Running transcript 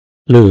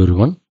Hello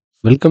everyone,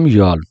 welcome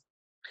you all.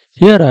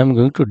 Here I am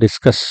going to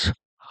discuss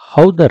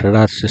how the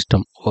radar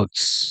system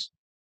works.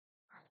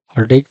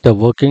 I'll take the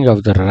working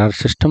of the radar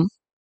system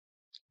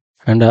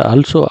and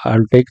also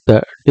I'll take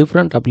the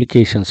different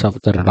applications of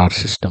the radar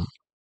system.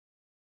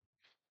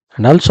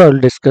 And also I'll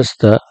discuss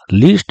the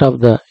list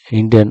of the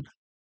Indian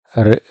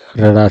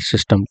radar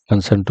system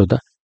concerned to the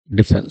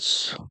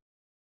defense.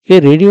 A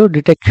radio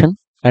detection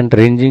and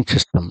ranging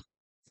system,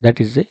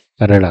 that is a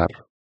radar,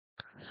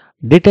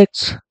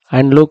 detects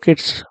and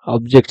locates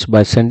objects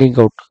by sending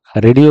out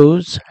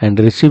radios and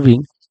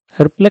receiving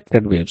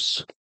reflected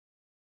waves.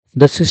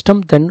 The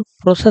system then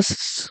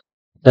processes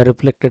the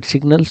reflected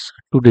signals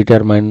to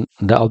determine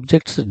the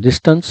object's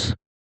distance,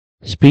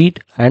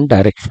 speed, and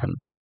direction.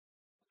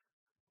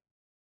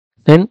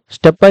 Then,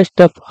 step by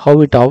step, how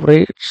it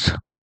operates,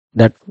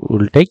 that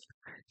will take.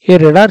 A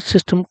radar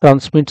system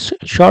transmits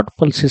short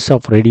pulses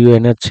of radio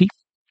energy.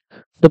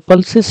 The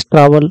pulses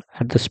travel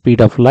at the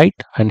speed of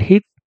light and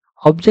hit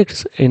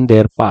objects in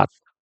their path.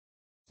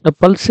 The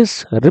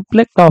pulses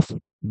reflect off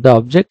the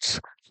objects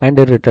and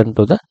return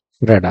to the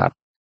radar.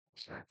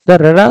 The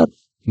radar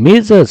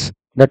measures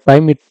the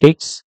time it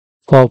takes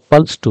for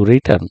pulse to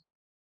return.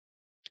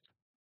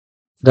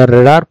 The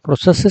radar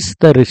processes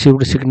the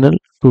received signal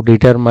to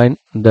determine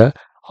the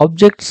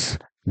object's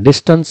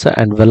distance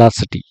and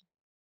velocity.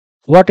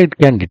 What it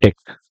can detect?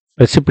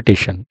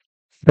 Precipitation.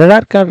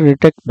 Radar can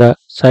detect the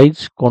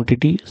size,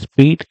 quantity,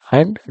 speed,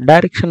 and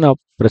direction of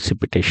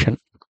precipitation.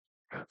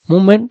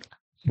 Movement.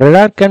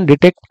 Radar can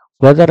detect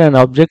whether an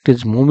object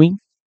is moving,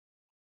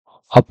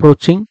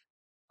 approaching,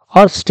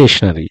 or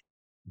stationary.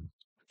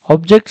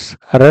 Objects.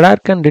 Radar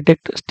can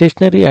detect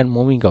stationary and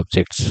moving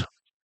objects.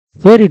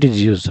 Where it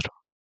is used?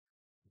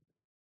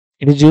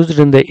 It is used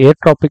in the air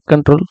traffic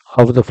control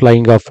of the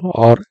flying of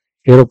or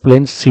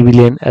aeroplanes,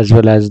 civilian as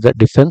well as the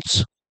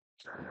defense.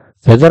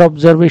 Weather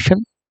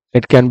observation.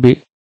 It can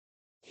be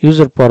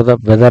used for the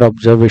weather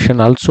observation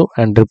also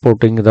and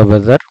reporting the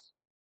weather.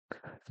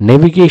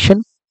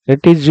 Navigation.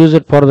 It is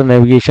used for the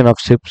navigation of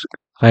ships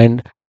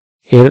and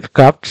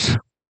aircrafts.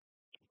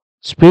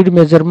 Speed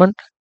measurement.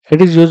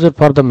 It is used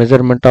for the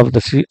measurement of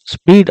the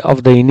speed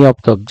of the any of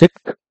the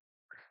object.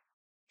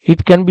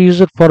 It can be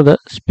used for the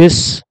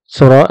space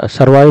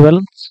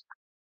surveillance,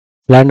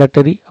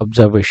 planetary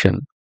observation.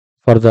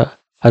 For the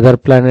other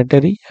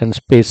planetary and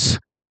space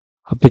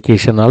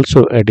application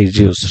also it is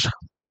used.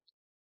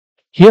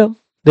 Here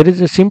there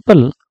is a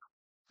simple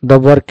the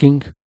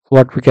working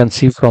what we can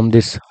see from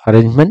this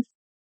arrangement.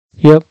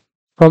 Here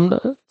from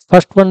the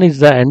first one is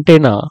the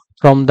antenna.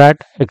 From that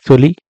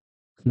actually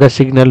the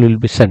signal will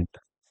be sent.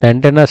 The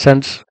antenna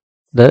sends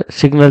the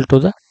signal to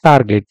the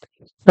target.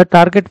 The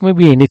target may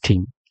be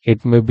anything.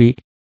 It may be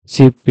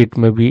ship, it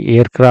may be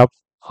aircraft,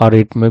 or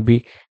it may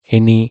be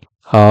any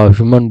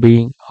human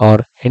being or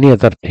any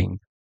other thing.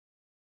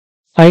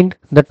 And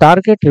the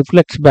target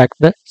reflects back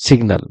the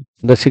signal.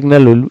 The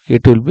signal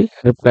will be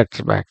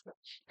reflects back.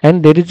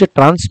 And there is a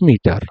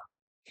transmitter.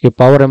 A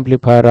power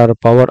amplifier or a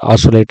power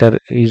oscillator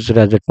is used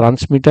as a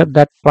transmitter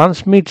that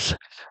transmits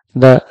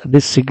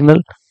this signal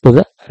to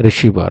the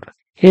receiver.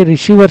 A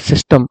receiver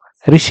system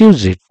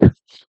receives it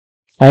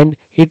and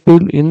it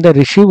will in the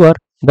receiver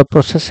the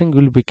processing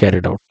will be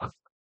carried out.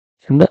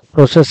 And the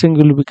processing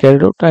will be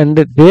carried out and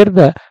there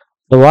the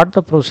what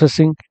the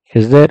processing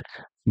is there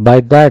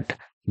by that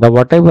the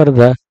whatever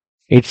the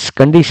its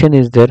condition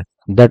is there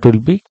that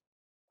will be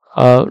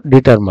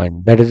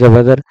determined. That is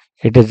whether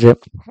it is a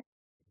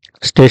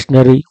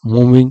stationary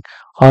moving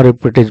or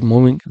if it is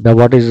moving the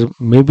what is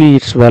maybe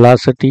its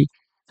velocity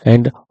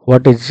and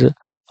what is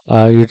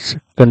its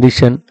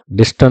condition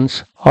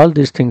distance all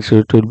these things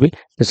it will be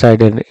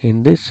decided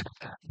in this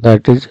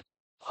that is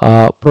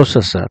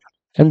processor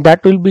and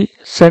that will be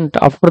sent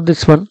after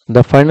this one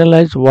the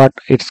finalize what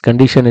its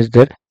condition is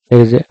there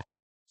is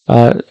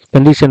a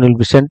condition will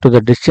be sent to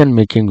the decision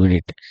making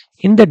unit.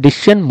 In the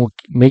decision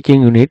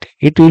making unit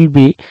it will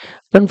be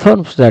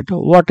confirms that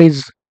what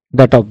is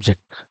that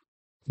object,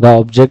 the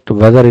object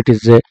whether it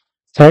is a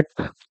threat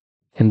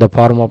in the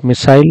form of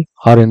missile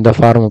or in the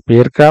form of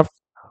aircraft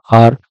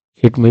or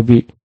it may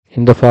be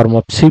in the form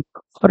of ship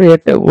or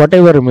yet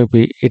whatever may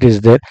be it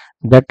is there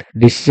that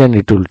decision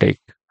it will take.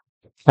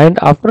 And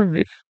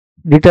after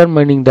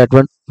determining that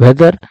one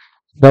whether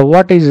the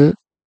what is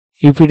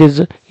if it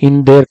is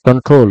in their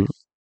control,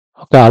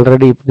 okay,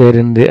 already if they're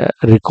in the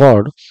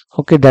record,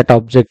 okay, that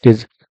object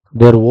is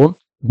their own,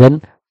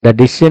 then the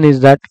decision is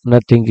that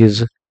nothing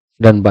is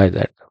done by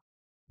that.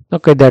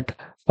 Okay, that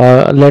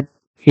let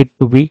it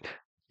to be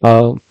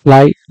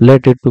fly,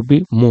 let it to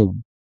be move.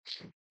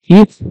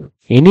 If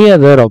any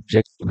other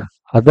object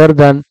other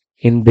than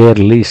in their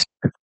list,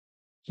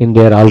 in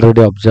their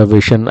already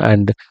observation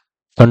and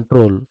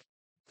control,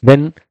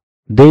 then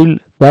they will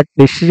that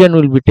decision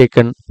will be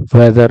taken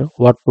whether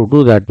what to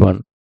do that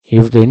one.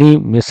 If any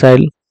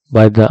missile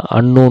by the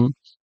unknown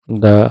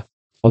the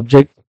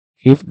object,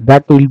 if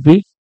that will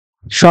be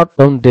shot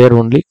down there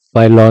only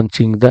by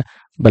launching the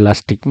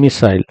ballistic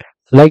missile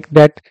like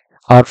that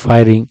or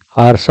firing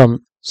or some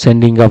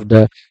sending of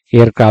the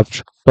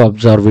aircrafts to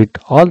observe it.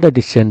 All the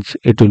decisions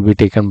it will be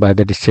taken by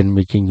the decision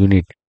making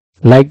unit.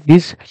 Like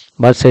this,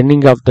 by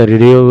sending of the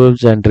radio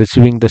waves and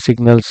receiving the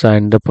signals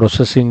and the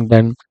processing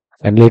them,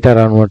 and later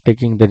on we're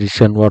taking the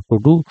decision what to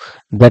do,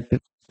 that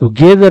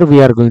together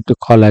we are going to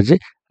call as a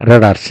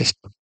radar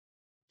system.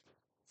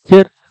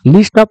 Here,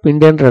 list of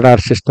Indian radar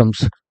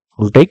systems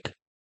will take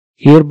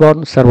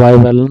Airborne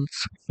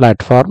Surveillance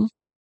Platform,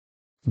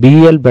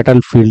 BEL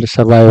Battlefield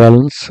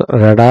Surveillance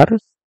Radar,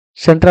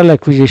 Central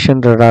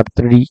Acquisition Radar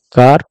 3D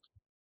Car,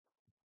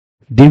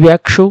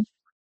 Divyakshu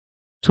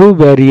Through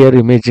Barrier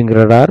Imaging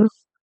Radar,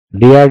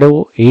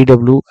 DIADO,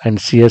 AW and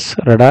CS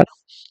Radar,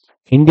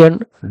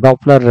 Indian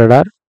Doppler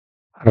Radar,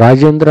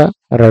 Rajendra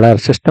Radar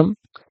System,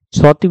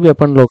 Swati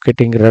Weapon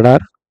Locating Radar,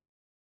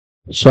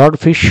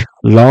 Swordfish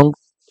Long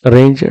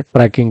Range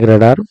Tracking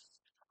Radar,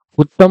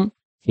 Uttam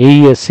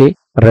AESA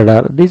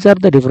radar. These are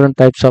the different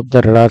types of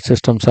the radar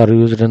systems are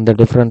used in the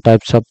different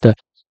types of the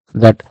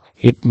that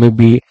it may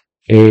be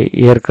a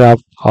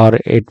aircraft or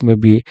it may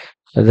be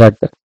that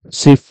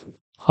ship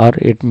or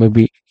it may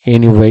be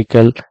any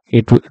vehicle.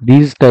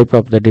 These type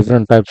of the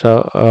different types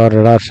of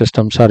radar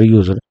systems are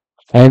used,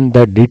 and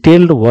the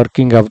detailed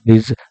working of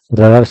these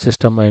radar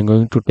system I am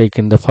going to take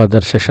in the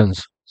further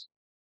sessions.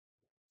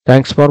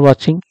 Thanks for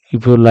watching.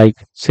 If you like,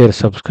 share,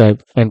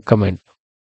 subscribe and comment.